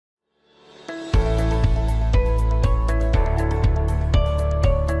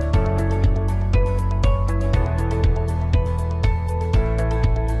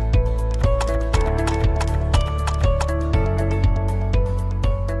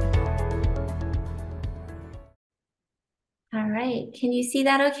right. Can you see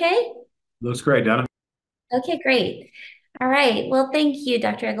that okay? Looks great, Donna. Okay, great. All right. Well, thank you,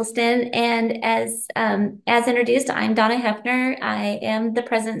 Dr. Eggleston. And as introduced, I'm Donna Hefner. I am the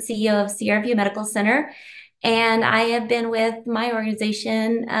president and CEO of Sierra View Medical Center, and I have been with my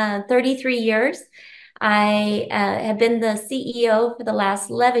organization 33 years. I have been the CEO for the last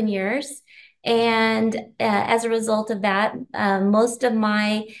 11 years. And as a result of that, most of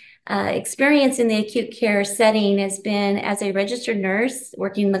my experience in the acute care setting has been as a registered nurse,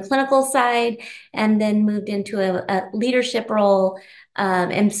 working the clinical side, and then moved into a leadership role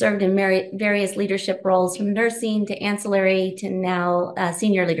and served in various leadership roles from nursing to ancillary to now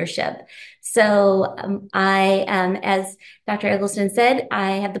senior leadership. So as Dr. Eggleston said,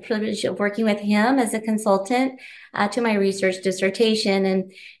 I have the privilege of working with him as a consultant to my research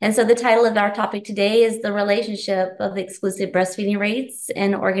dissertation. And so the title of our topic today is the relationship of exclusive breastfeeding rates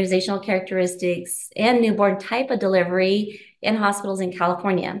and organizational characteristics and newborn type of delivery in hospitals in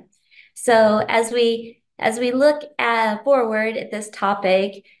California. So as we look forward at this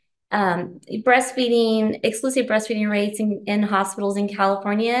topic, exclusive breastfeeding rates in hospitals in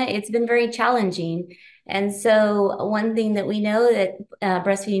California, it's been very challenging. And so one thing that we know that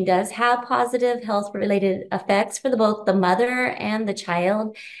breastfeeding does have positive health-related effects for both the mother and the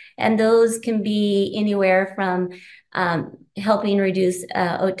child. And those can be anywhere from helping reduce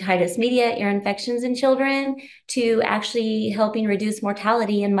otitis media, ear infections in children, to actually helping reduce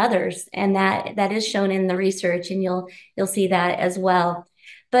mortality in mothers. And that is shown in the research, and you'll see that as well.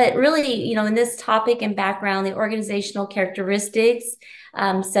 But really, in this topic and background, the organizational characteristics,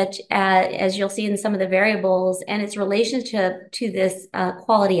 such as you'll see in some of the variables, and its relationship to this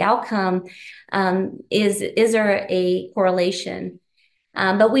quality outcome, is there a correlation?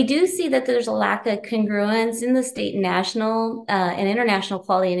 But we do see that there's a lack of congruence in the state and national and international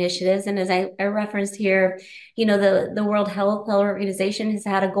quality initiatives. And as I referenced here, the World Health Organization has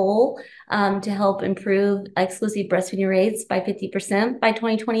had a goal to help improve exclusive breastfeeding rates by 50% by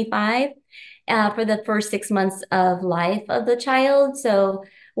 2025 for the first 6 months of life of the child. So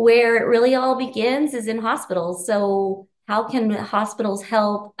where it really all begins is in hospitals. So how can hospitals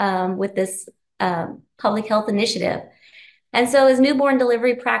help with this public health initiative? And so as newborn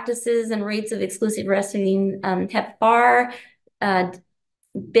delivery practices and rates of exclusive breastfeeding have far uh,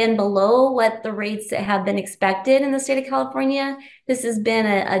 been below what the rates that have been expected in the state of California, this has been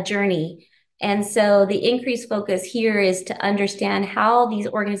a journey. And so the increased focus here is to understand how these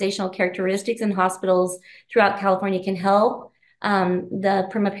organizational characteristics in hospitals throughout California can help the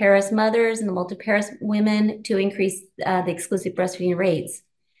primiparous mothers and the multiparous women to increase the exclusive breastfeeding rates.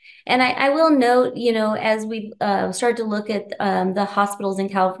 And I will note, as we start to look at the hospitals in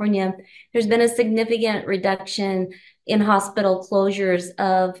California, there's been a significant reduction in hospital closures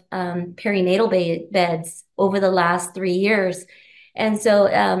of perinatal beds over the last 3 years. And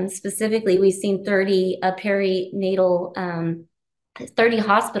so specifically, we've seen 30 perinatal, 30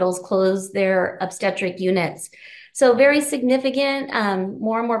 hospitals close their obstetric units. So very significant,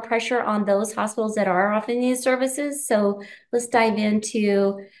 more and more pressure on those hospitals that are offering these services. So let's dive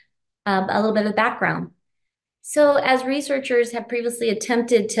into a little bit of background. So, as researchers have previously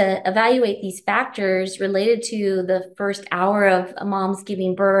attempted to evaluate these factors related to the first hour of a mom's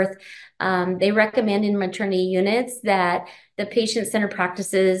giving birth, they recommend in maternity units that the patient-centered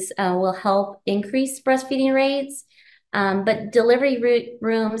practices will help increase breastfeeding rates. But delivery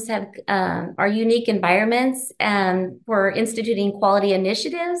rooms are unique environments for instituting quality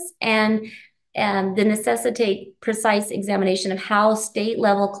initiatives and the necessitate precise examination of how state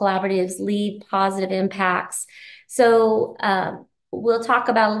level collaboratives lead positive impacts. So we'll talk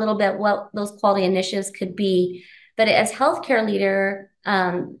about a little bit what those quality initiatives could be. But as healthcare leader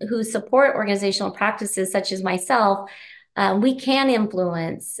who support organizational practices such as myself, we can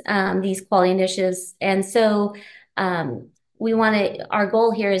influence these quality initiatives. And so our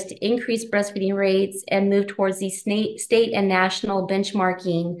goal here is to increase breastfeeding rates and move towards these state and national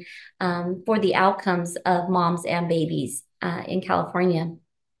benchmarking for the outcomes of moms and babies in California.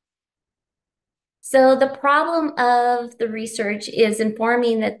 So the problem of the research is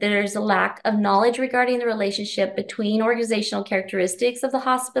informing that there's a lack of knowledge regarding the relationship between organizational characteristics of the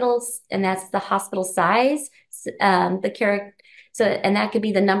hospitals, and that's the hospital size, and that could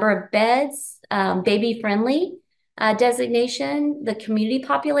be the number of beds, baby friendly designation, the community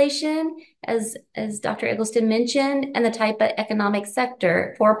population, as Dr. Eggleston mentioned, and the type of economic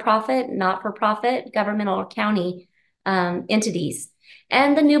sector, for-profit, not-for-profit, governmental or county entities,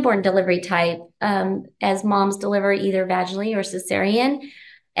 and the newborn delivery type, as moms deliver either vaginally or cesarean,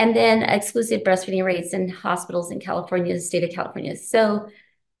 and then exclusive breastfeeding rates in hospitals in California, the state of California. So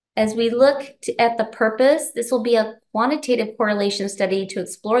As we look at the purpose, this will be a quantitative correlation study to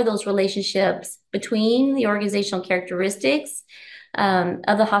explore those relationships between the organizational characteristics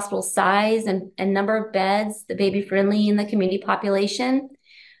of the hospital size and number of beds, the baby-friendly and the community population.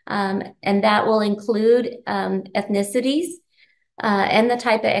 And that will include ethnicities and the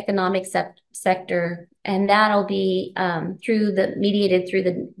type of economic sector. And that'll be mediated through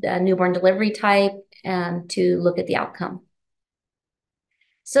the newborn delivery type to look at the outcome.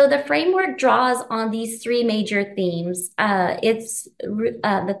 So the framework draws on these three major themes. It's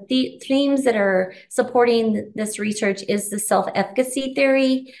the themes that are supporting this research is the self-efficacy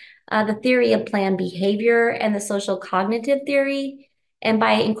theory, the theory of planned behavior, and the social cognitive theory. And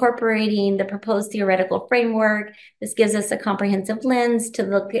by incorporating the proposed theoretical framework, this gives us a comprehensive lens to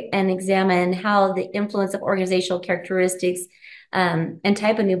look and examine how the influence of organizational characteristics and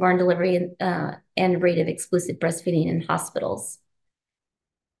type of newborn delivery and rate of exclusive breastfeeding in hospitals.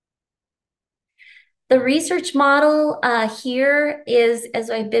 The research model here is, as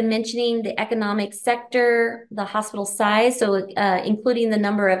I've been mentioning, the economic sector, the hospital size, so including the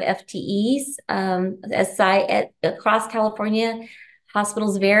number of FTEs across California.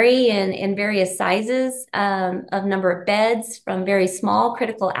 Hospitals vary in various sizes of number of beds, from very small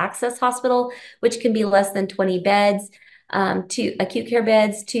critical access hospital, which can be less than 20 beds, to acute care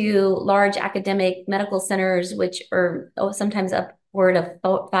beds, to large academic medical centers, which are sometimes upward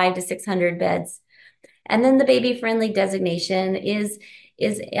of 500 to 600 beds. And then the baby-friendly designation is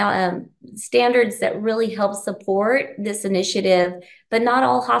standards that really help support this initiative, but not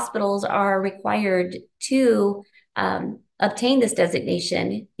all hospitals are required to obtain this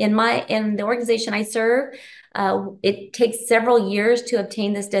designation. In the organization I serve, it takes several years to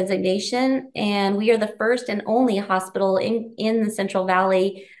obtain this designation, and we are the first and only hospital in the Central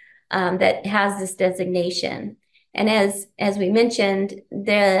Valley that has this designation. And as we mentioned,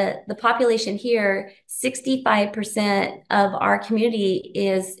 the population here, 65% of our community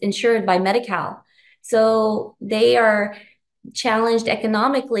is insured by Medi-Cal. So they are challenged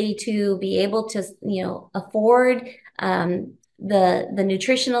economically to be able to, afford the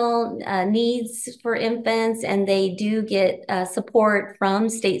nutritional needs for infants, and they do get support from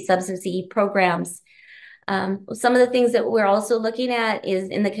state subsidy programs. Some of the things that we're also looking at is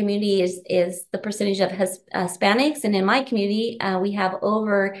in the community is the percentage of Hispanics. And in my community, we have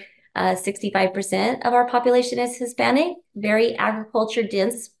over 65% of our population is Hispanic, very agriculture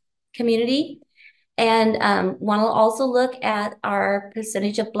dense community. And want to also look at our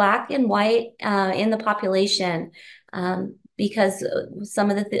percentage of Black and white in the population, because some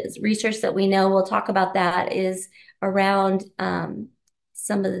of the research that we know, we'll talk about that, is around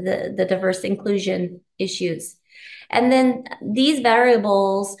some of the diverse inclusion issues. And then these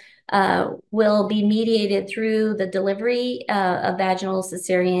variables will be mediated through the delivery of vaginal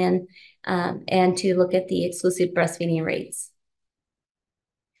cesarean and to look at the exclusive breastfeeding rates.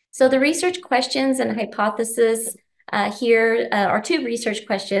 So the research questions and hypothesis here are two research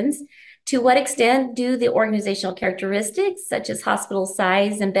questions. To what extent do the organizational characteristics, such as hospital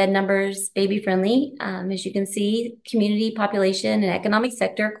size and bed numbers, baby-friendly, as you can see, community, population, and economic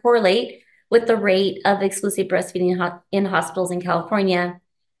sector correlate with the rate of exclusive breastfeeding in hospitals in California?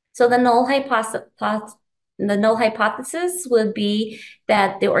 So the null hypothesis would be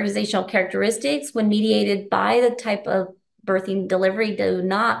that the organizational characteristics, when mediated by the type of birthing delivery, do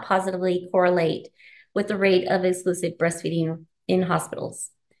not positively correlate with the rate of exclusive breastfeeding in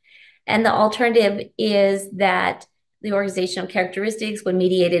hospitals. And the alternative is that the organizational characteristics, when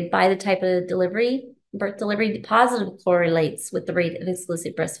mediated by the type of birth delivery positively correlates with the rate of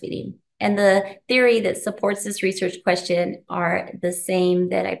exclusive breastfeeding. And the theory that supports this research question are the same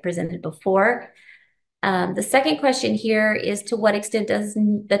that I presented before. The second question here is, to what extent does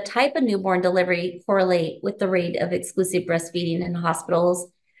the type of newborn delivery correlate with the rate of exclusive breastfeeding in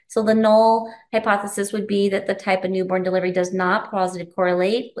hospitals? So the null hypothesis would be that the type of newborn delivery does not positively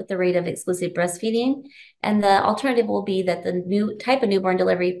correlate with the rate of exclusive breastfeeding. And the alternative will be that the new type of newborn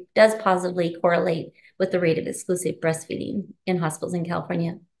delivery does positively correlate with the rate of exclusive breastfeeding in hospitals in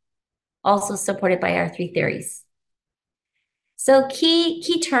California, also supported by our three theories. So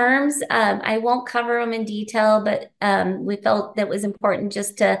key terms, I won't cover them in detail, but we felt that it was important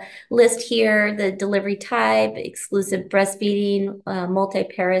just to list here the delivery type. Exclusive breastfeeding,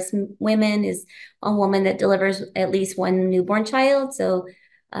 multiparous women is a woman that delivers at least one newborn child. So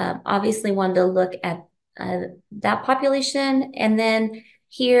obviously wanted to look at that population. And then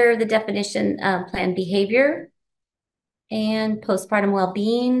here, the definition of planned behavior and postpartum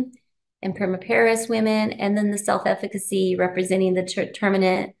well-being, and primiparous women, and then the self-efficacy representing the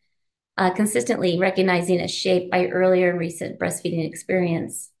determinant consistently recognizing a shape by earlier and recent breastfeeding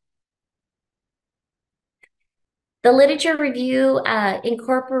experience. The literature review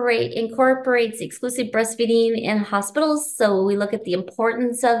incorporates exclusive breastfeeding in hospitals. So we look at the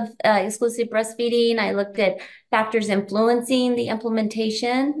importance of exclusive breastfeeding. I looked at factors influencing the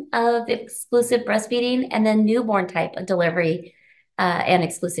implementation of exclusive breastfeeding, and then newborn type of delivery and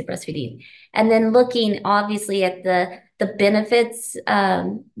exclusive breastfeeding. And then looking obviously at the benefits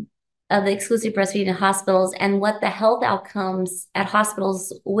of the exclusive breastfeeding in hospitals and what the health outcomes at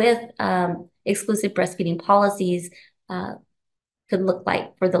hospitals with exclusive breastfeeding policies uh, could look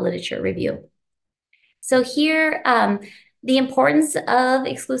like for the literature review. So here, the importance of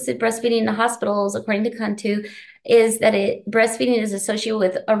exclusive breastfeeding in hospitals, according to Cantu, is that breastfeeding is associated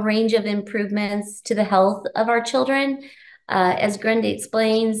with a range of improvements to the health of our children. As Grenda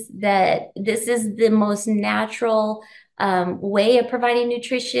explains, that this is the most natural way of providing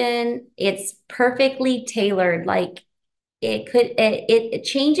nutrition. It's perfectly tailored, like it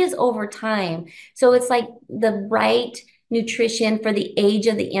changes over time. So it's like the right nutrition for the age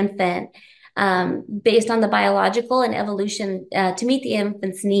of the infant, based on the biological and evolution to meet the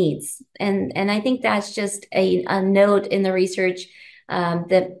infant's needs. And I think that's just a note in the research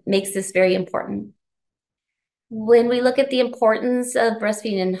that makes this very important. When we look at the importance of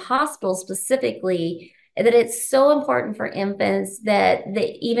breastfeeding in hospitals specifically, that it's so important for infants that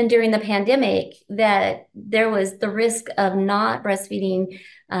even during the pandemic, that there was the risk of not breastfeeding,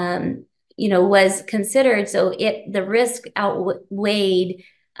 was considered. So the risk outweighed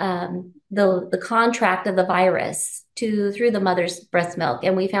the contract of the virus through the mother's breast milk.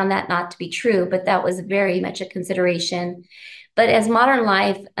 And we found that not to be true, but that was very much a consideration. But as modern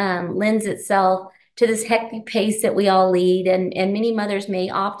life lends itself to this hectic pace that we all lead, and many mothers may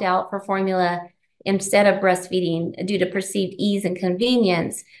opt out for formula instead of breastfeeding due to perceived ease and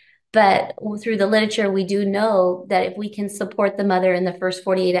convenience. But through the literature, we do know that if we can support the mother in the first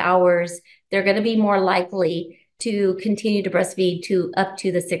 48 hours, they're going to be more likely to continue to breastfeed to up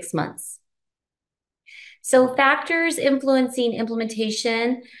to the 6 months. So factors influencing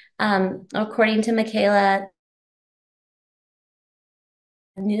implementation, according to Michaela,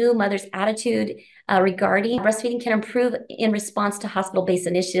 new mother's attitude regarding breastfeeding can improve in response to hospital-based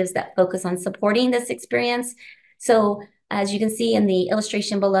initiatives that focus on supporting this experience. So as you can see in the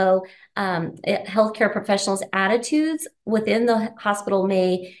illustration below, healthcare professionals' attitudes within the hospital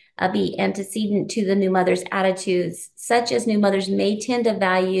may be antecedent to the new mother's attitudes, such as new mothers may tend to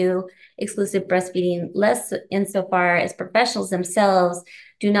value exclusive breastfeeding less insofar as professionals themselves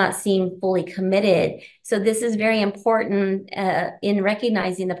do not seem fully committed. So this is very important in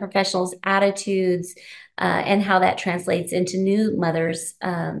recognizing the professionals' attitudes and how that translates into new mothers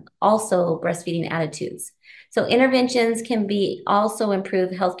also breastfeeding attitudes. So interventions can be also improve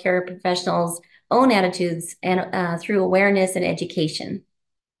healthcare professionals' own attitudes and through awareness and education.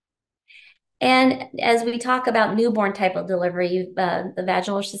 And as we talk about newborn type of delivery, the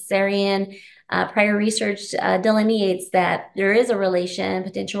vaginal or cesarean, prior research delineates that there is a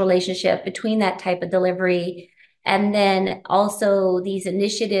potential relationship between that type of delivery and then also these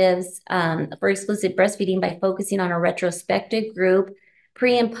initiatives for exclusive breastfeeding by focusing on a retrospective group,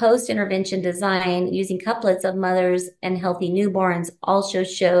 pre and post intervention design using couplets of mothers and healthy newborns also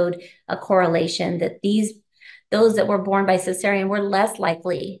showed a correlation that those that were born by cesarean were less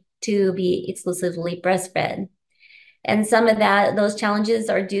likely to be exclusively breastfed. And some of those challenges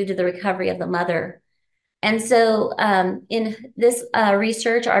are due to the recovery of the mother. And so in this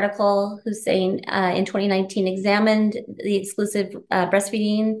research article, Hussein in 2019 examined the exclusive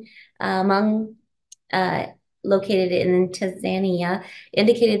breastfeeding among located in Tanzania,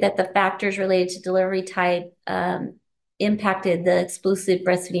 indicated that the factors related to delivery type impacted the exclusive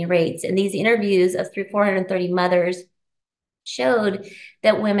breastfeeding rates. And these interviews of 430 mothers showed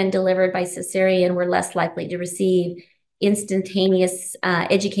that women delivered by cesarean were less likely to receive instantaneous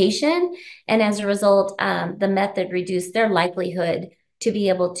education. And as a result, the method reduced their likelihood to be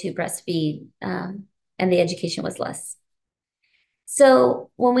able to breastfeed, and the education was less. So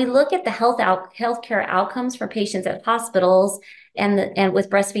when we look at the healthcare outcomes for patients at hospitals and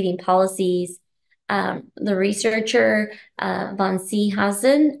with breastfeeding policies, the researcher von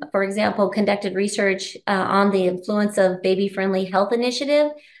Seehausen, for example, conducted research on the influence of baby-friendly health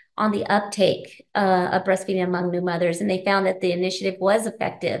initiative on the uptake of breastfeeding among new mothers, and they found that the initiative was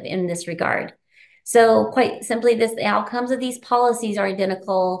effective in this regard. So quite simply, the outcomes of these policies are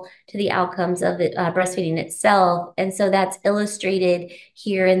identical to the outcomes of the breastfeeding itself. And so that's illustrated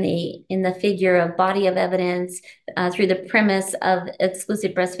here in the figure of body of evidence through the premise of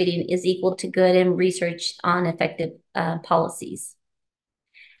exclusive breastfeeding is equal to good and research on effective policies.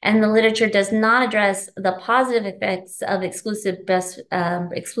 And the literature does not address the positive effects of exclusive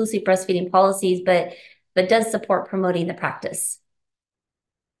breastfeeding policies, but but does support promoting the practice.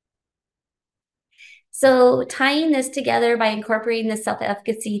 So tying this together by incorporating the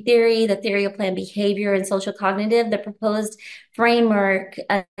self-efficacy theory, the theory of planned behavior, and social cognitive, the proposed framework,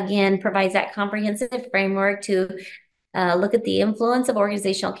 again, provides that comprehensive framework to look at the influence of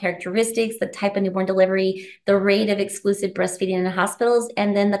organizational characteristics, the type of newborn delivery, the rate of exclusive breastfeeding in hospitals,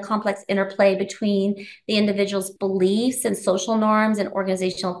 and then the complex interplay between the individual's beliefs and social norms and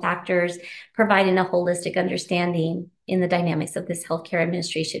organizational factors, providing a holistic understanding in the dynamics of this healthcare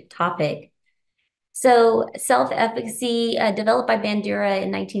administration topic. So self-efficacy, developed by Bandura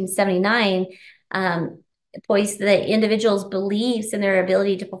in 1979, points to the individual's beliefs and their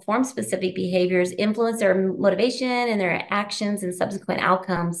ability to perform specific behaviors influence their motivation and their actions and subsequent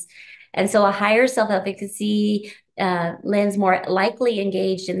outcomes. And so a higher self-efficacy lens more likely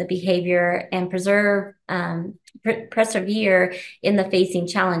engaged in the behavior and persevere in the facing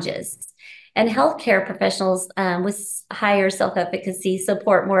challenges. And healthcare professionals with higher self-efficacy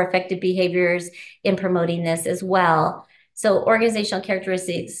support more effective behaviors in promoting this as well. So organizational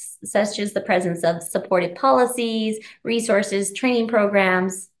characteristics such as the presence of supportive policies, resources, training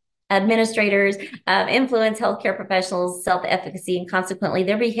programs, administrators influence healthcare professionals' self-efficacy and consequently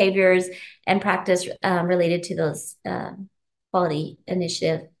their behaviors and practice related to those quality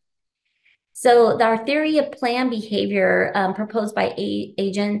initiatives. So our theory of planned behavior proposed by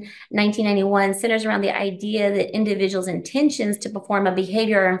Agent 1991 centers around the idea that individuals' intentions to perform a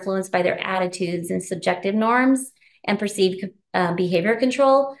behavior are influenced by their attitudes and subjective norms and perceived behavior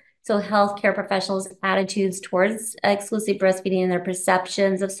control. So healthcare professionals' attitudes towards exclusive breastfeeding and their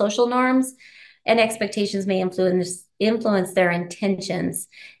perceptions of social norms and expectations may influence their intentions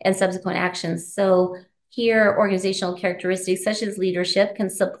and subsequent actions. So here, organizational characteristics such as leadership can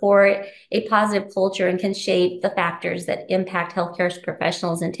support a positive culture and can shape the factors that impact healthcare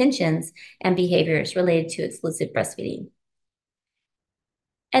professionals' intentions and behaviors related to exclusive breastfeeding.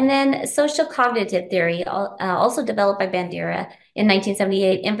 And then social cognitive theory, also developed by Bandura in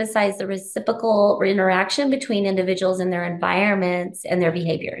 1978, emphasized the reciprocal interaction between individuals and their environments and their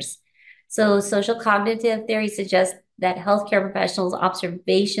behaviors. So social cognitive theory suggests that healthcare professionals'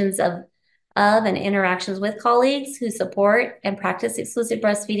 observations of and interactions with colleagues who support and practice exclusive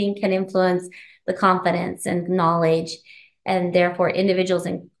breastfeeding can influence the confidence and knowledge, and therefore individuals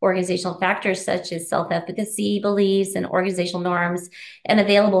and organizational factors such as self-efficacy beliefs and organizational norms and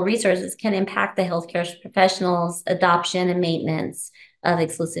available resources can impact the healthcare professionals' adoption and maintenance of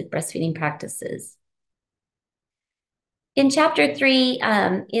exclusive breastfeeding practices. In Chapter 3,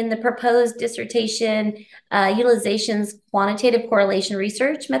 in the proposed dissertation, utilization's quantitative correlation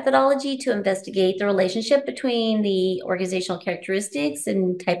research methodology to investigate the relationship between the organizational characteristics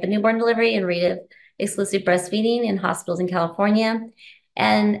and type of newborn delivery and rate of exclusive breastfeeding in hospitals in California.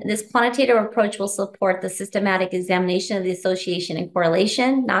 And this quantitative approach will support the systematic examination of the association and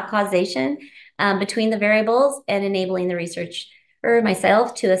correlation, not causation, between the variables and enabling the researcher,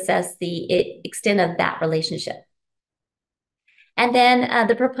 myself, to assess the extent of that relationship. And then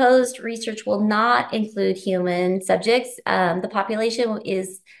the proposed research will not include human subjects. The population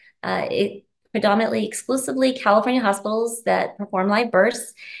is predominantly exclusively California hospitals that perform live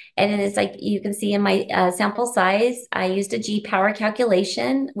births. And it is like you can see in my sample size, I used a G-power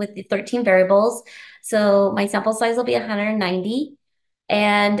calculation with the 13 variables. So my sample size will be 190.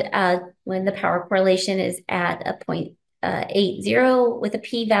 And when the power correlation is at a 0.80 with a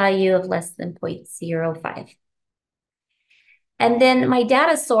p-value of less than 0.05. And then my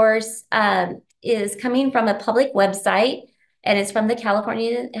data source is coming from a public website, and it's from the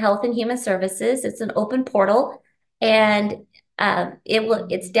California Health and Human Services. It's an open portal, and it will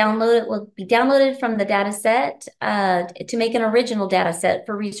be downloaded from the data set to make an original data set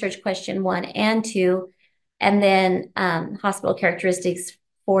for research question 1 and 2, and then hospital characteristics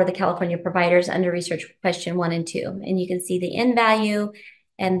for the California providers under research question 1 and 2. And you can see the N value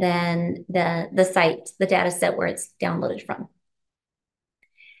and then the site, the data set where it's downloaded from.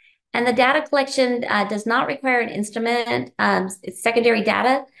 And the data collection does not require an instrument. It's secondary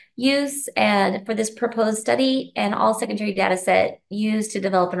data use and for this proposed study, and all secondary data set used to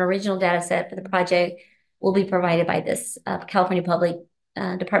develop an original data set for the project will be provided by this California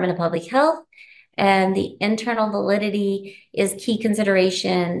Department of Public Health. And the internal validity is key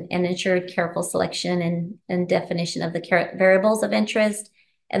consideration and ensured careful selection and definition of the variables of interest.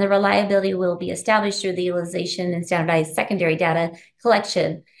 And the reliability will be established through the utilization and standardized secondary data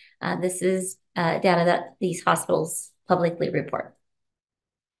collection. This is data that these hospitals publicly report.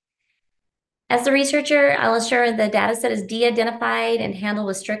 As the researcher, I'll ensure the data set is de-identified and handled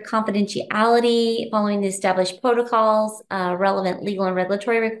with strict confidentiality following the established protocols, relevant legal and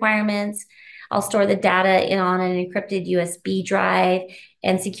regulatory requirements. I'll store the data on an encrypted USB drive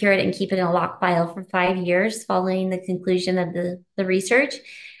and secure it and keep it in a lock file for 5 years following the conclusion of the research.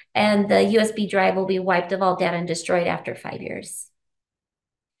 And the USB drive will be wiped of all data and destroyed after 5 years.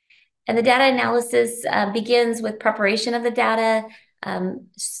 And the data analysis begins with preparation of the data,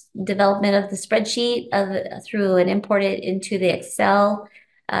 development of the spreadsheet through and import it into the Excel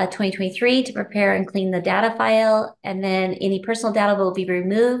 2023 to prepare and clean the data file. And then any personal data will be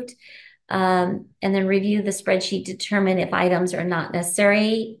removed, and then review the spreadsheet to determine if items are not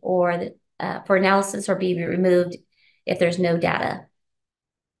necessary or for analysis or be removed if there's no data.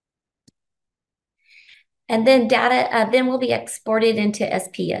 And then data then will be exported into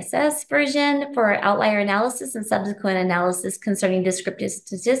SPSS version for outlier analysis and subsequent analysis concerning descriptive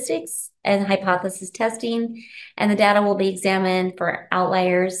statistics and hypothesis testing. And the data will be examined for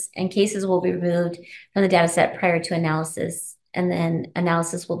outliers, and cases will be removed from the data set prior to analysis. And then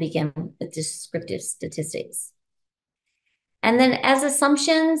analysis will begin with descriptive statistics. And then as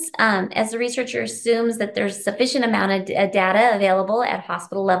assumptions, as the researcher assumes that there's sufficient amount of data available at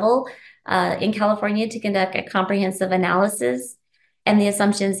hospital level in California to conduct a comprehensive analysis. And the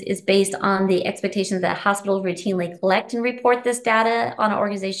assumptions is based on the expectations that hospitals routinely collect and report this data on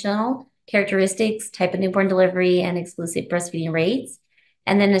organizational characteristics, type of newborn delivery, and exclusive breastfeeding rates.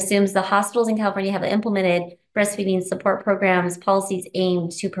 And then assumes the hospitals in California have implemented breastfeeding support programs, policies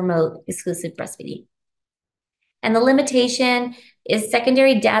aimed to promote exclusive breastfeeding. And the limitation is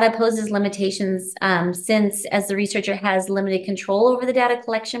secondary data poses limitations since, as the researcher has limited control over the data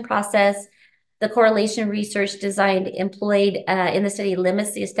collection process, the correlation research designed employed in the study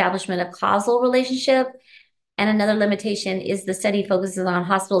limits the establishment of causal relationship. And another limitation is the study focuses on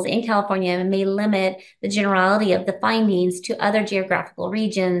hospitals in California and may limit the generality of the findings to other geographical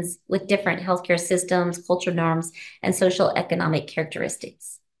regions with different healthcare systems, cultural norms, and social economic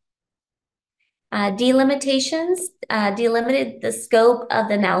characteristics. Delimitations delimited the scope of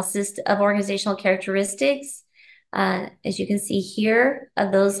the analysis of organizational characteristics, as you can see here,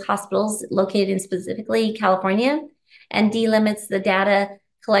 of those hospitals located in specifically California, and delimits the data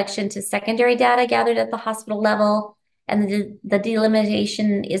collection to secondary data gathered at the hospital level. And the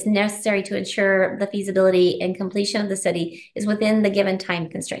delimitation is necessary to ensure the feasibility and completion of the study is within the given time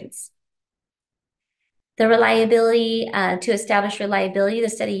constraints. The reliability, to establish reliability, the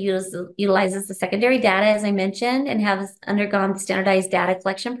study utilizes the secondary data, as I mentioned, and has undergone the standardized data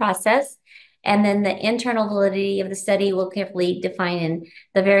collection process. And then the internal validity of the study will carefully define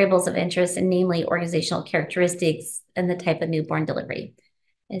the variables of interest, and namely organizational characteristics and the type of newborn delivery,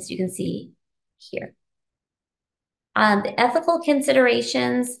 as you can see here. The ethical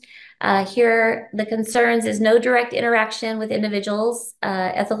considerations, here, the concerns is no direct interaction with individuals.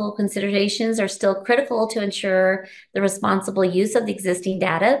 Ethical considerations are still critical to ensure the responsible use of the existing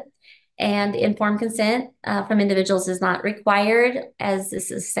data. And informed consent from individuals is not required, as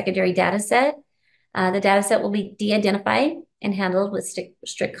this is a secondary data set. The data set will be de-identified and handled with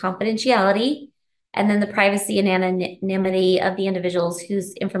strict confidentiality. And then the privacy and anonymity of the individuals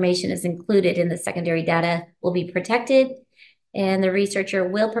whose information is included in the secondary data will be protected. And the researcher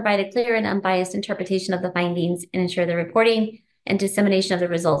will provide a clear and unbiased interpretation of the findings and ensure the reporting and dissemination of the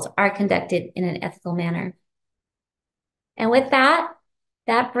results are conducted in an ethical manner. And with that,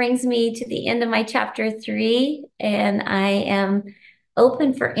 that brings me to the end of my chapter 3, and I am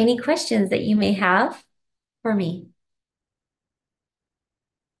open for any questions that you may have for me.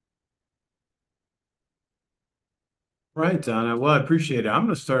 Right, Donna. Well, I appreciate it. I'm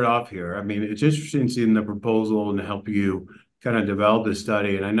going to start off here. I mean, it's interesting seeing the proposal and to help you kind of develop the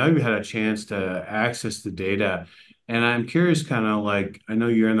study. And I know you had a chance to access the data. And I'm curious, kind of like, I know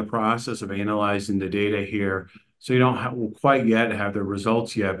you're in the process of analyzing the data here, so you don't quite yet have the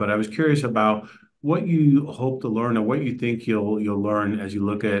results yet. But I was curious about what you hope to learn or what you think you'll learn as you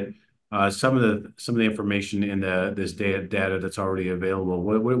look at some of the information in this data that's already available.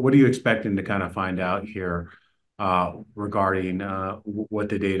 What are you expecting to kind of find out here regarding what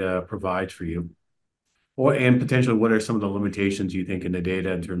the data provides for you? And potentially, what are some of the limitations you think in the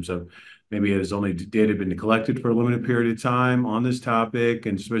data in terms of maybe has only data been collected for a limited period of time on this topic,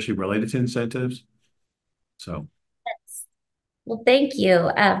 and especially related to incentives? So. Well, thank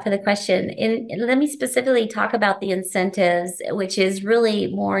you for the question. And let me specifically talk about the incentives, which is really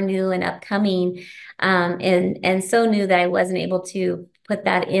more new and upcoming, and so new that I wasn't able to put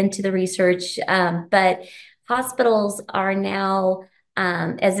that into the research. But hospitals are now,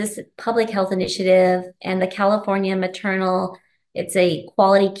 as this public health initiative and the California Maternal It's a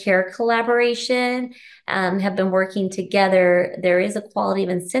quality care collaboration, have been working together. There is a quality of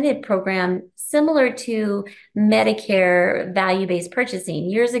incentive program similar to Medicare value-based purchasing.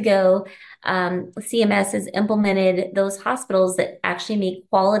 Years ago, CMS has implemented those hospitals that actually make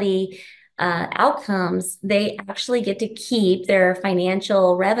quality outcomes. They actually get to keep their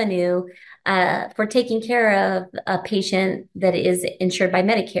financial revenue for taking care of a patient that is insured by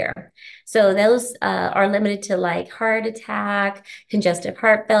Medicare. So those are limited to like heart attack, congestive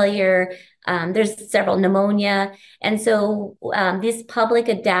heart failure. There's several pneumonia. And so this public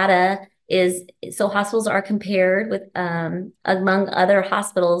data is so hospitals are compared with among other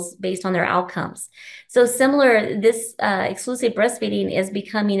hospitals based on their outcomes. So similar, this exclusive breastfeeding is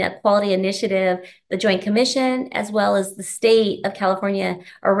becoming a quality initiative. The Joint Commission, as well as the state of California,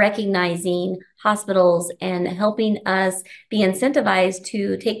 are recognizing hospitals and helping us be incentivized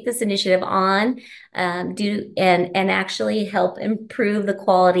to take this initiative on, and actually help improve the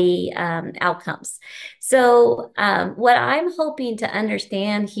quality outcomes. So what I'm hoping to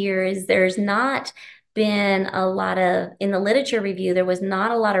understand here is there's not been a lot of, in the literature review, there was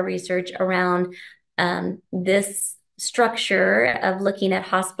not a lot of research around this structure of looking at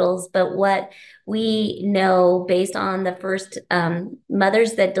hospitals, but what we know based on the first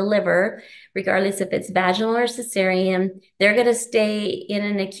mothers that deliver, regardless if it's vaginal or cesarean, they're going to stay in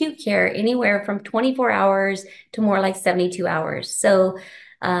an acute care anywhere from 24 hours to more like 72 hours. So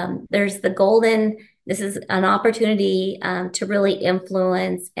there's the golden, this is an opportunity to really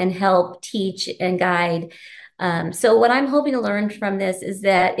influence and help teach and guide. So what I'm hoping to learn from this is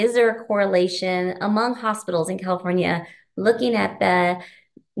that, is there a correlation among hospitals in California looking at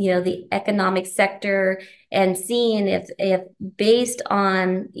the economic sector and seeing if based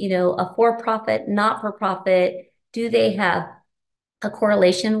on, a for-profit, not-for-profit, do they have a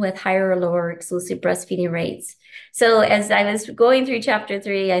correlation with higher or lower exclusive breastfeeding rates? So as I was going through chapter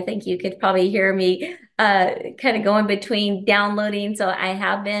 3, I think you could probably hear me kind of going between downloading. So I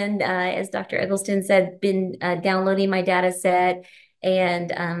have been, as Dr. Eggleston said, been downloading my data set.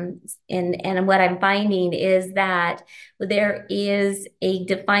 And what I'm finding is that there is a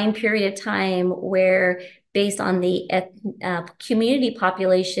defined period of time where, based on the community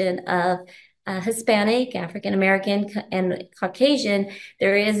population of Hispanic, African American, and Caucasian,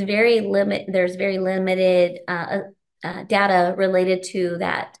 there's very limited data related to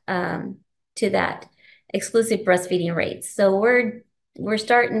that exclusive breastfeeding rates. So we're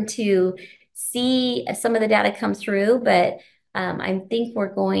starting to see some of the data come through, but I think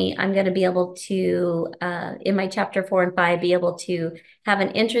I'm going to be able to, in my chapter 4 and 5, be able to have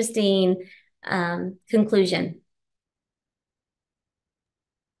an interesting conclusion.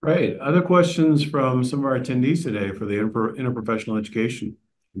 Right. Other questions from some of our attendees today for the Interprofessional Education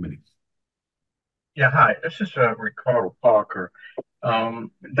Committee? Yeah, hi. This is Ricardo Parker.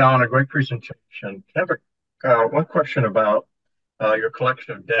 Donna, great presentation. I have one question about your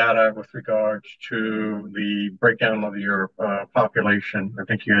collection of data with regards to the breakdown of your population. I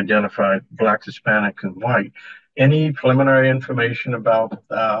think you identified Blacks, Hispanics, and white. Any preliminary information about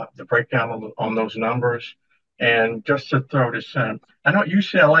the breakdown on those numbers? And just to throw this in, I know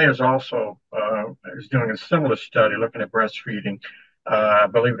UCLA is also is doing a similar study looking at breastfeeding. I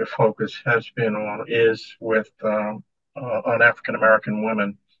believe the focus has been on African American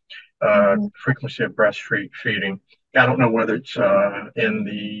women, frequency of breastfeeding. I don't know whether it's in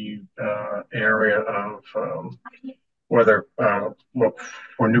the area of whether well,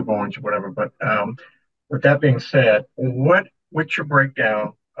 for newborns or whatever. But with that being said, what's your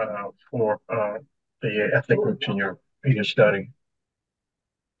breakdown for the ethnic groups in your study?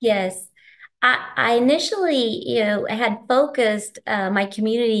 Yes. I initially, had focused my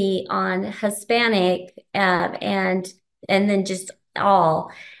community on Hispanic, and then just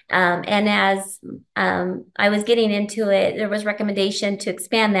all. And as I was getting into it, there was recommendation to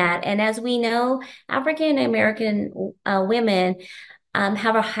expand that. And as we know, African American women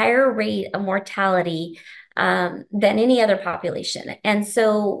have a higher rate of mortality than any other population. And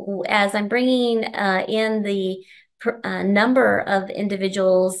so as I'm bringing in the number of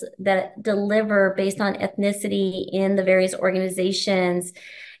individuals that deliver based on ethnicity in the various organizations,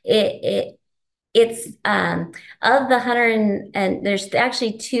 it's of the 100, and there's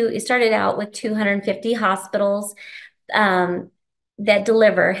actually it started out with 250 hospitals that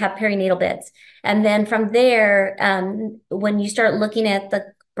have perinatal beds. And then from there, when you start looking at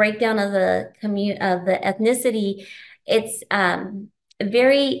the breakdown of the ethnicity, it's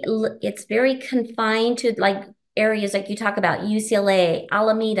very confined to like areas like you talk about, UCLA,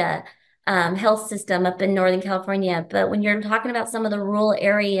 Alameda, health system up in Northern California. But when you're talking about some of the rural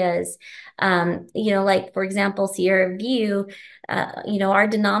areas, like for example, Sierra View, our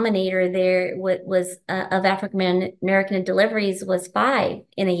denominator there was of African American deliveries was 5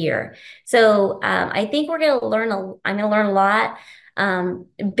 in a year. So I think we're going to learn I'm going to learn a lot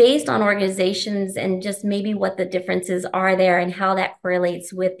based on organizations and just maybe what the differences are there and how that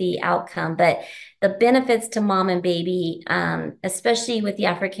correlates with the outcome. But the benefits to mom and baby, especially with the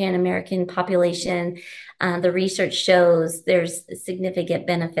African American population, the research shows there's significant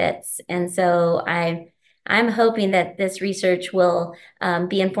benefits. And so I'm hoping that this research will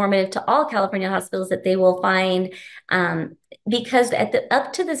be informative to all California hospitals, that they will find, because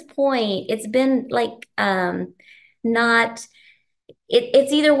up to this point, it's been like not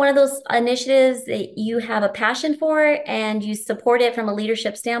it's either one of those initiatives that you have a passion for and you support it from a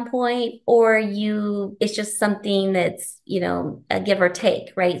leadership standpoint, or it's just something that's, a give or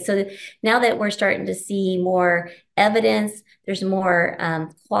take, right? So now that we're starting to see more evidence, there's more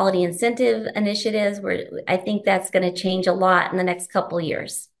quality incentive initiatives where I think that's going to change a lot in the next couple of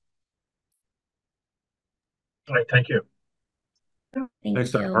years. All right, thank you.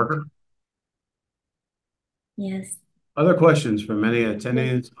 Thanks, Dr. You. Parker. Yes. Other questions from any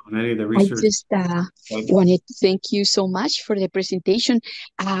attendees on any of the I research? just wanted to thank you so much for the presentation.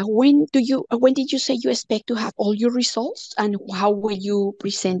 When did you say you expect to have all your results, and how will you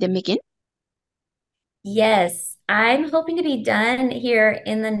present them again? Yes, I'm hoping to be done here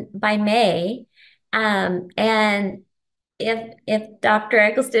by May. And if Dr.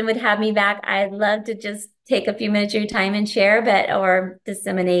 Eccleston would have me back, I'd love to just take a few minutes of your time and share, or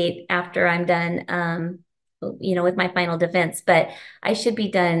disseminate after I'm done, with my final defense. But I should be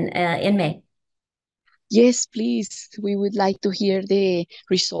done in May. Yes, please. We would like to hear the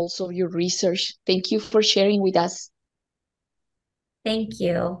results of your research. Thank you for sharing with us. Thank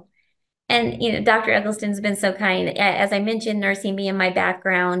you. And, Dr. Eggleston's been so kind. As I mentioned, nursing being my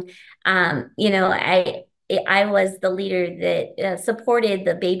background, I was the leader that supported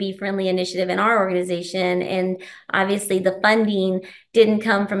the baby-friendly initiative in our organization. And obviously the funding didn't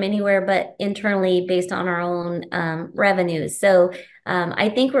come from anywhere but internally based on our own revenues. So I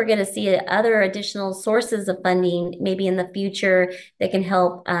think we're going to see other additional sources of funding maybe in the future that can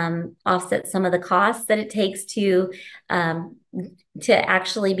help offset some of the costs that it takes to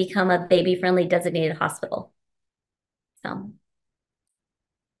actually become a baby-friendly designated hospital. So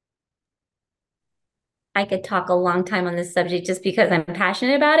I could talk a long time on this subject just because I'm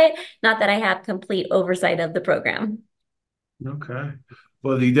passionate about it, not that I have complete oversight of the program. Okay.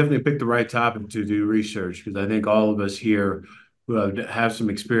 Well, you definitely picked the right topic to do research, because I think all of us here who have some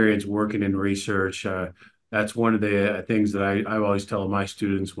experience working in research, that's one of the things that I always tell my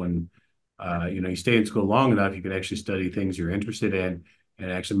students when, you stay in school long enough, you can actually study things you're interested in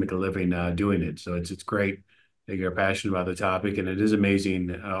and actually make a living doing it. So it's great that you're passionate about the topic, and it is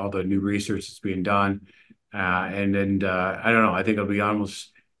amazing all the new research that's being done. I don't know, I think it'll be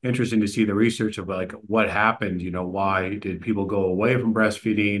almost interesting to see the research of like what happened, why did people go away from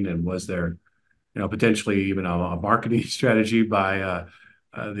breastfeeding, and was there, potentially even a marketing strategy by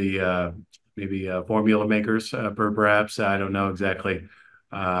the maybe formula makers, perhaps. I don't know exactly.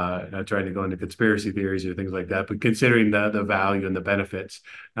 Not trying to go into conspiracy theories or things like that, but considering the value and the benefits.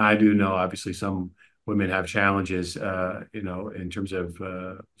 Now, I do know obviously some women have challenges, in terms of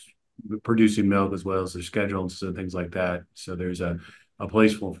producing milk as well as their schedules and things like that. So there's a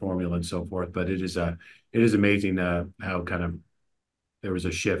place for formula and so forth. But it is amazing how kind of there was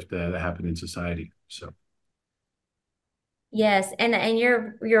a shift that happened in society. So. Yes, and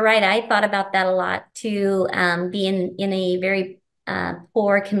you're right. I thought about that a lot too, being in a very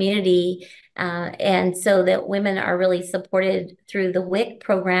poor community, and so that women are really supported through the WIC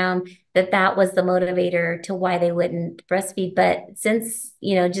program, that was the motivator to why they wouldn't breastfeed. But since,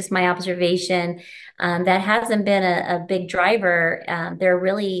 just my observation, that hasn't been a big driver.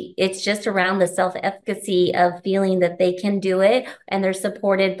 It's just around the self-efficacy of feeling that they can do it, and they're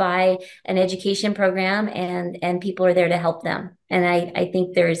supported by an education program, and people are there to help them. And I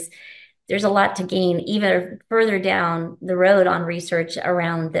think there's a lot to gain even further down the road on research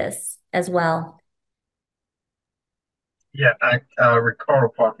around this as well. Yeah, Ricardo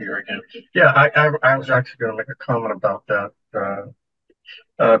Parker here again. Yeah, I was actually going to make a comment about that.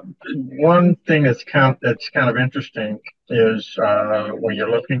 One thing that's kind of interesting is when you're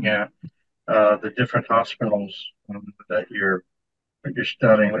looking at the different hospitals that you're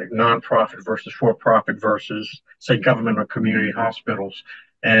studying, like nonprofit versus for-profit versus, say, government or community hospitals,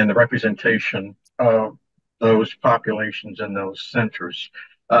 and the representation of those populations in those centers.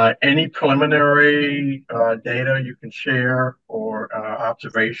 Any preliminary data you can share or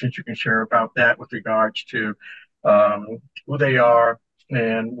observations you can share about that with regards to who they are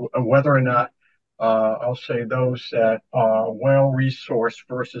and whether or not I'll say those that are well resourced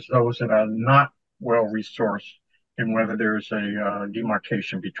versus those that are not well resourced, and whether there's a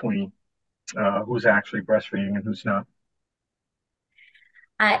demarcation between who's actually breastfeeding and who's not.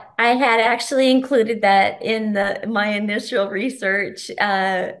 I had actually included that in my initial research,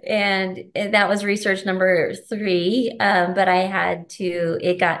 and that was research number 3. But I had to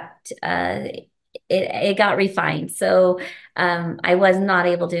it got refined, so I was not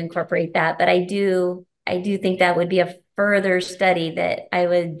able to incorporate that. But I do think that would be a further study that I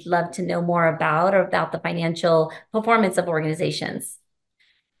would love to know more about, or about the financial performance of organizations.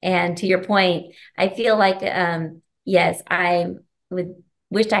 And to your point, I feel like, yes, I would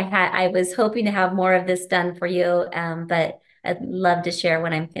wish I was hoping to have more of this done for you, but I'd love to share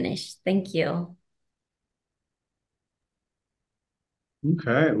when I'm finished. Thank you.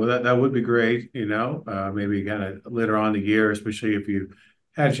 Okay, well that would be great, maybe kind of later on in the year, especially if you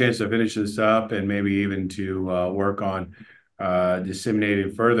had a chance to finish this up and maybe even to work on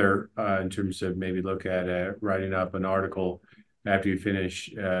disseminating further in terms of maybe look at writing up an article after you finish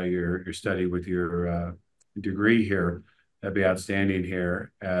your study with your degree here. That'd be outstanding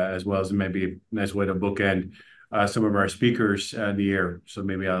here, as well as maybe a nice way to bookend some of our speakers in the year. So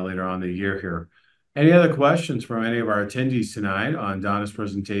maybe later on in the year here. Any other questions from any of our attendees tonight on Donna's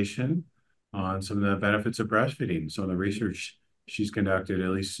presentation on some of the benefits of breastfeeding, some of the research she's conducted,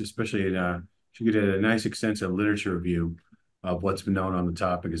 at least especially she did a nice extensive literature review of what's been known on the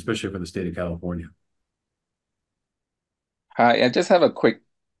topic, especially for the state of California. Hi, I just have a quick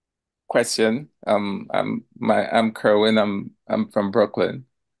question. I'm Kerwin. I'm from Brooklyn.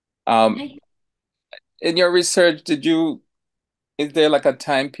 Hi. In your research, is there like a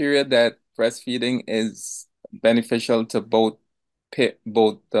time period that breastfeeding is beneficial to both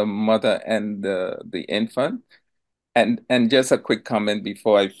the mother and the infant? And just a quick comment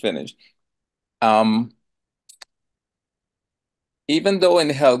before I finish. Even though in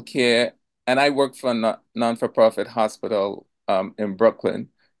healthcare, and I work for a non-for-profit hospital in Brooklyn,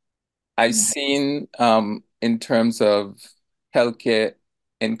 I've seen in terms of healthcare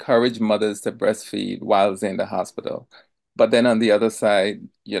encourage mothers to breastfeed while they're in the hospital. But then on the other side,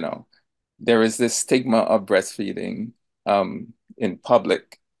 there is this stigma of breastfeeding in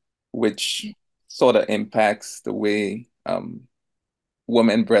public, which sort of impacts the way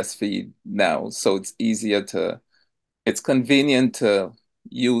women breastfeed now. So it's convenient to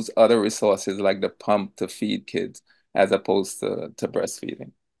use other resources like the pump to feed kids as opposed to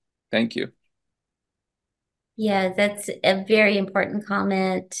breastfeeding. Thank you. Yeah, that's a very important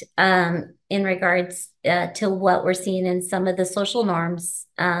comment in regards to what we're seeing in some of the social norms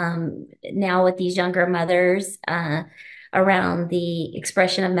now with these younger mothers around the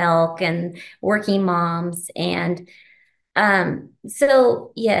expression of milk and working moms. And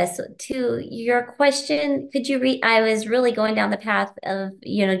so yes, to your question, could you I was really going down the path of,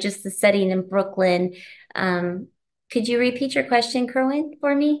 just the setting in Brooklyn. Could you repeat your question, Kerwin,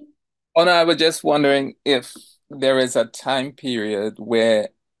 for me? Oh no, I was just wondering if there is a time period where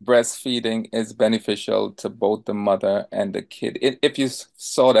breastfeeding is beneficial to both the mother and the kid. If you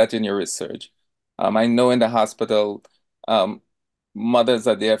saw that in your research. I know in the hospital, um, mothers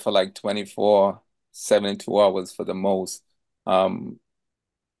are there for like 24, 72 hours for the most. Um,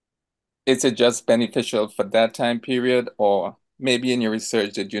 is it just beneficial for that time period, or maybe in your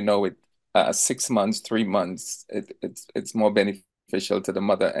research did you know it 6 months, 3 months, it's more beneficial to the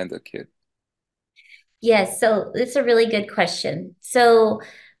mother and the kid? Yes, so it's a really good question. So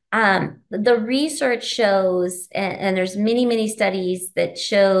the research shows, and there's many, many studies that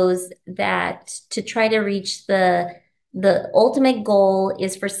shows that to try to reach the ultimate goal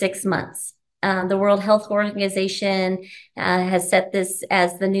is for 6 months. The World Health Organization has set this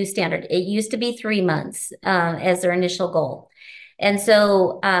as the new standard. It used to be 3 months as their initial goal. And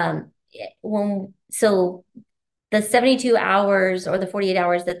so the 72 hours or the 48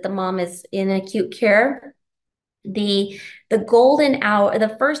 hours that the mom is in acute care, the golden hour,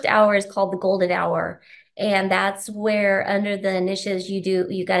 the first hour is called the golden hour. And that's where under the initiatives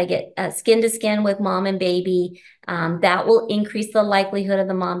you got to get skin to skin with mom and baby. That will increase the likelihood of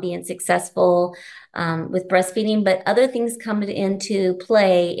the mom being successful with breastfeeding. But other things come into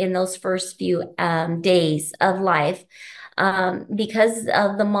play in those first few days of life. Because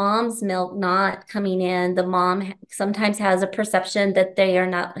of the mom's milk not coming in, the mom sometimes has a perception that they are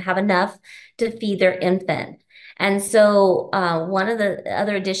not have enough to feed their infant. And so one of the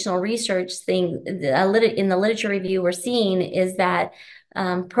other additional research thing in the literature review we're seeing is that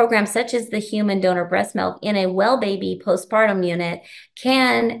programs such as the human donor breast milk in a well baby postpartum unit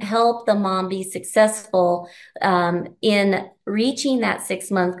can help the mom be successful in reaching that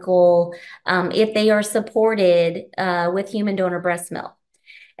 6-month goal if they are supported with human donor breast milk.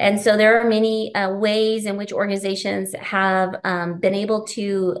 And so there are many ways in which organizations have been able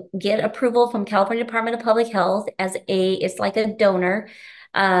to get approval from California Department of Public Health as it's like a donor.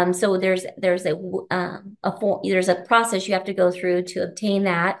 So there's a process you have to go through to obtain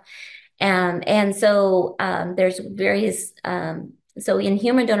that. And so there's various, so in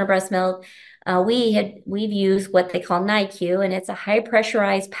human donor breast milk, we've used what they call NICU, and it's a high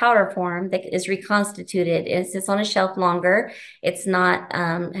pressurized powder form that is reconstituted. It sits on a shelf longer. It's not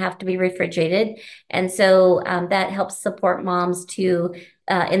have to be refrigerated. And so that helps support moms to,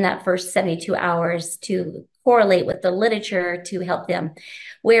 in that first 72 hours, to correlate with the literature to help them.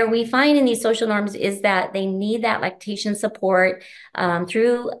 Where we find in these social norms is that they need that lactation support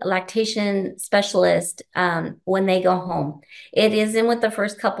through lactation specialist when they go home. It isn't with the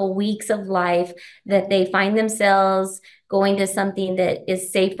first couple weeks of life that they find themselves going to something that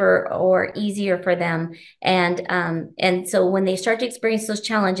is safer or easier for them. And so when they start to experience those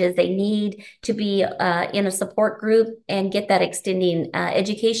challenges, they need to be in a support group and get that extending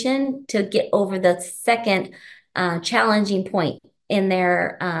education to get over the second challenging point in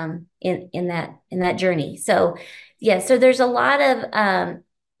their in that journey. So yeah, so there's a lot of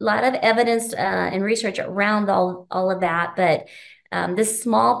evidence and research around all of that, but this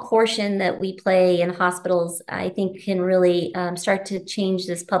small portion that we play in hospitals, I think, can really start to change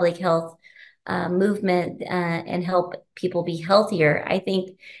this public health movement and help people be healthier. I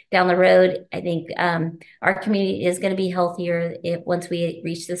think down the road, I think our community is going to be healthier once we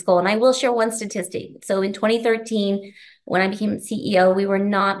reach this goal. And I will share one statistic. So in 2013, when I became CEO, we were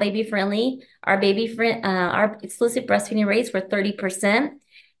not baby friendly. Our exclusive breastfeeding rates were 30%.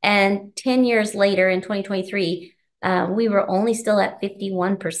 And 10 years later, in 2023, we were only still at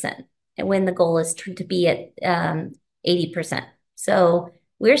 51%, when the goal is to be at 80%. So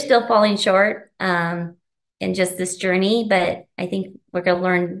we're still falling short in just this journey, but I think we're going to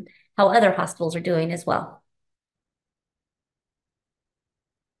learn how other hospitals are doing as well.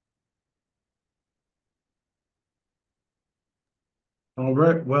 All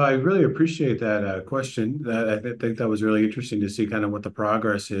right. Well, I really appreciate that question. I think that was really interesting to see kind of what the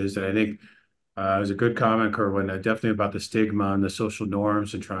progress is. And I think it was a good comment, Kerwin, definitely about the stigma and the social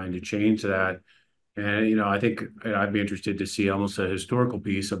norms and trying to change that. And, I think I'd be interested to see almost a historical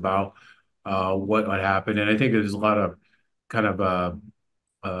piece about what happened. And I think there's a lot of kind of,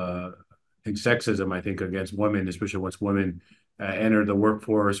 I think sexism, I think, against women, especially once women entered the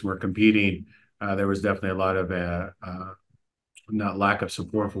workforce and were competing. There was definitely a lot of not lack of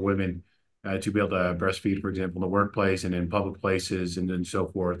support for women to be able to breastfeed, for example, in the workplace and in public places and so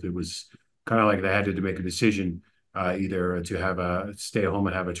forth. It was kind of like they had to make a decision either to stay home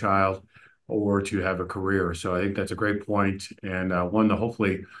and have a child or to have a career. So I think that's a great point, and one that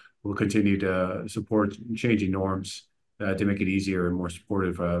hopefully will continue to support changing norms to make it easier and more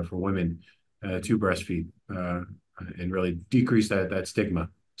supportive for women to breastfeed and really decrease that stigma.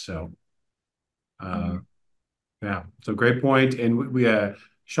 So. Yeah, so great point. And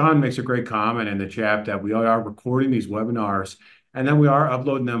Sean makes a great comment in the chat that we are recording these webinars and then we are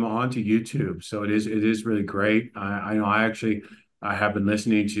uploading them onto YouTube. So it is really great. I know I have been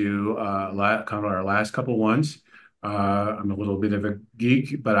listening to kind of our last couple ones. I'm a little bit of a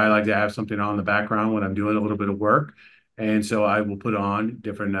geek, but I like to have something on the background when I'm doing a little bit of work. And so I will put on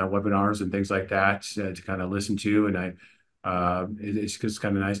different webinars and things like that to kind of listen to. And it's just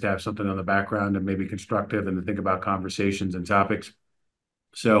kind of nice to have something on the background and maybe constructive and to think about conversations and topics.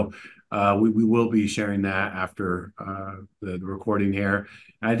 So we will be sharing that after the recording here.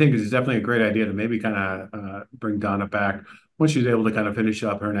 And I think it's definitely a great idea to maybe kind of bring Donna back once she's able to kind of finish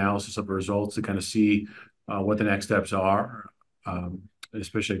up her analysis of her results to kind of see what the next steps are,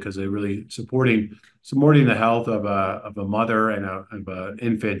 especially because they're really supporting the health of a mother and of an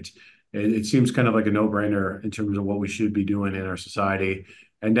infant. It seems kind of like a no-brainer in terms of what we should be doing in our society,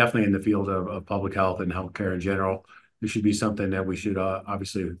 and definitely in the field of public health and healthcare in general. This should be something that we should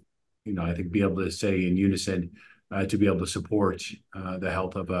obviously, I think, be able to say in unison to be able to support the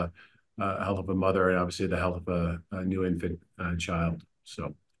health of a mother and obviously the health of a new infant child.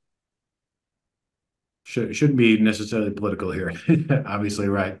 So shouldn't be necessarily political here. Obviously,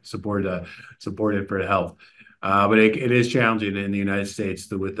 right? Support it for health. But it is challenging in the United States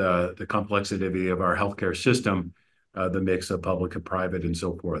with the complexity of our healthcare system, the mix of public and private and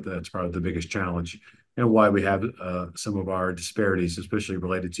so forth. That's probably the biggest challenge and why we have some of our disparities, especially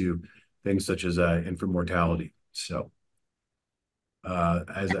related to things such as infant mortality. So,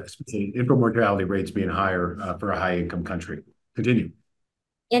 as infant mortality rates being higher for a high-income country. Continue.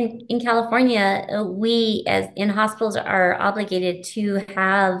 In California, we as in hospitals are obligated to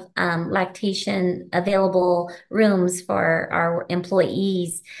have lactation available rooms for our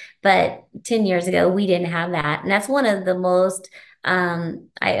employees. But 10 years ago, we didn't have that. And that's one of the most,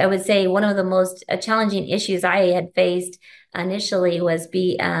 I would say, one of the most challenging issues I had faced initially was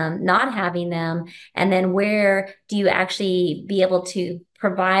not having them. And then where do you actually be able to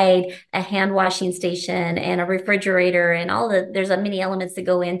provide a hand washing station and a refrigerator and there's a many elements that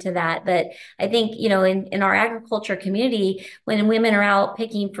go into that. But I think, in our agriculture community, when women are out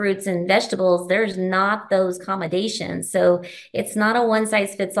picking fruits and vegetables, there's not those accommodations. So it's not a one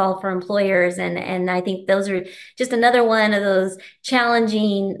size fits all for employers. And I think those are just another one of those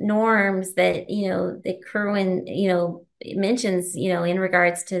challenging norms that, that Kerwin, mentions, in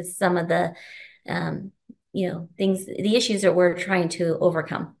regards to some of the, the issues that we're trying to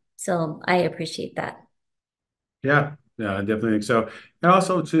overcome. So I appreciate that. Yeah, I definitely think so. And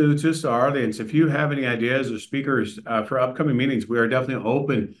also to just our audience, if you have any ideas or speakers for upcoming meetings, we are definitely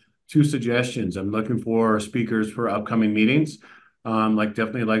open to suggestions. I'm looking for speakers for upcoming meetings.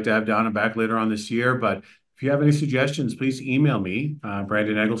 Definitely like to have Donna back later on this year. But if you have any suggestions, please email me,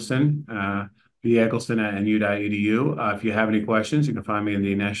 Brandon Eggleston, beggleston@nu.edu. If you have any questions, you can find me in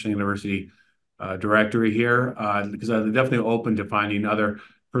the National University directory here, because I'm definitely open to finding other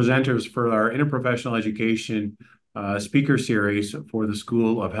presenters for our interprofessional education speaker series for the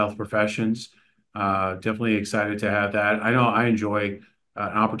School of Health Professions. Definitely excited to have that. I know I enjoy an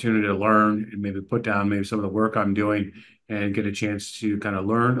opportunity to learn and maybe put down maybe some of the work I'm doing and get a chance to kind of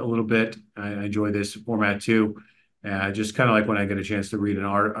learn a little bit. I enjoy this format too. Just kind of like when I get a chance to read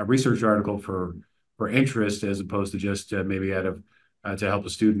a research article for interest as opposed to just maybe out of to help a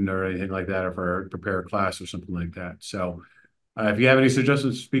student or anything like that, or for prepare a class or something like that. So if you have any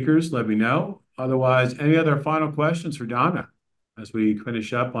suggested speakers, let me know. Otherwise, any other final questions for Donna as we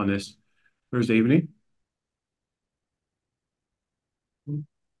finish up on this Thursday evening?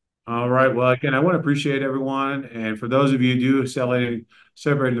 All right. Well, again, I want to appreciate everyone. And for those of you who do celebrating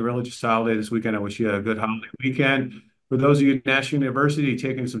the religious holiday this weekend, I wish you a good holiday weekend. For those of you at National University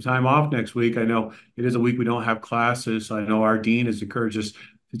taking some time off next week, I know it is a week we don't have classes. So I know our dean has encouraged us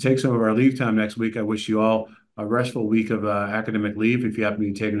to take some of our leave time next week. I wish you all a restful week of academic leave if you happen to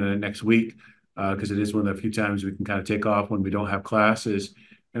be taking it next week, because it is one of the few times we can kind of take off when we don't have classes.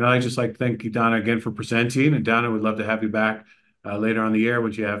 And I'd just like to thank you, Donna, again for presenting. And Donna, would love to have you back later on the year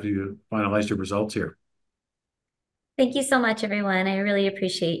once you have to finalize your results here. Thank you so much, everyone. I really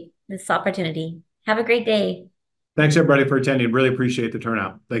appreciate this opportunity. Have a great day. Thanks, everybody, for attending. Really appreciate the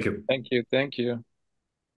turnout. Thank you. Thank you. Thank you.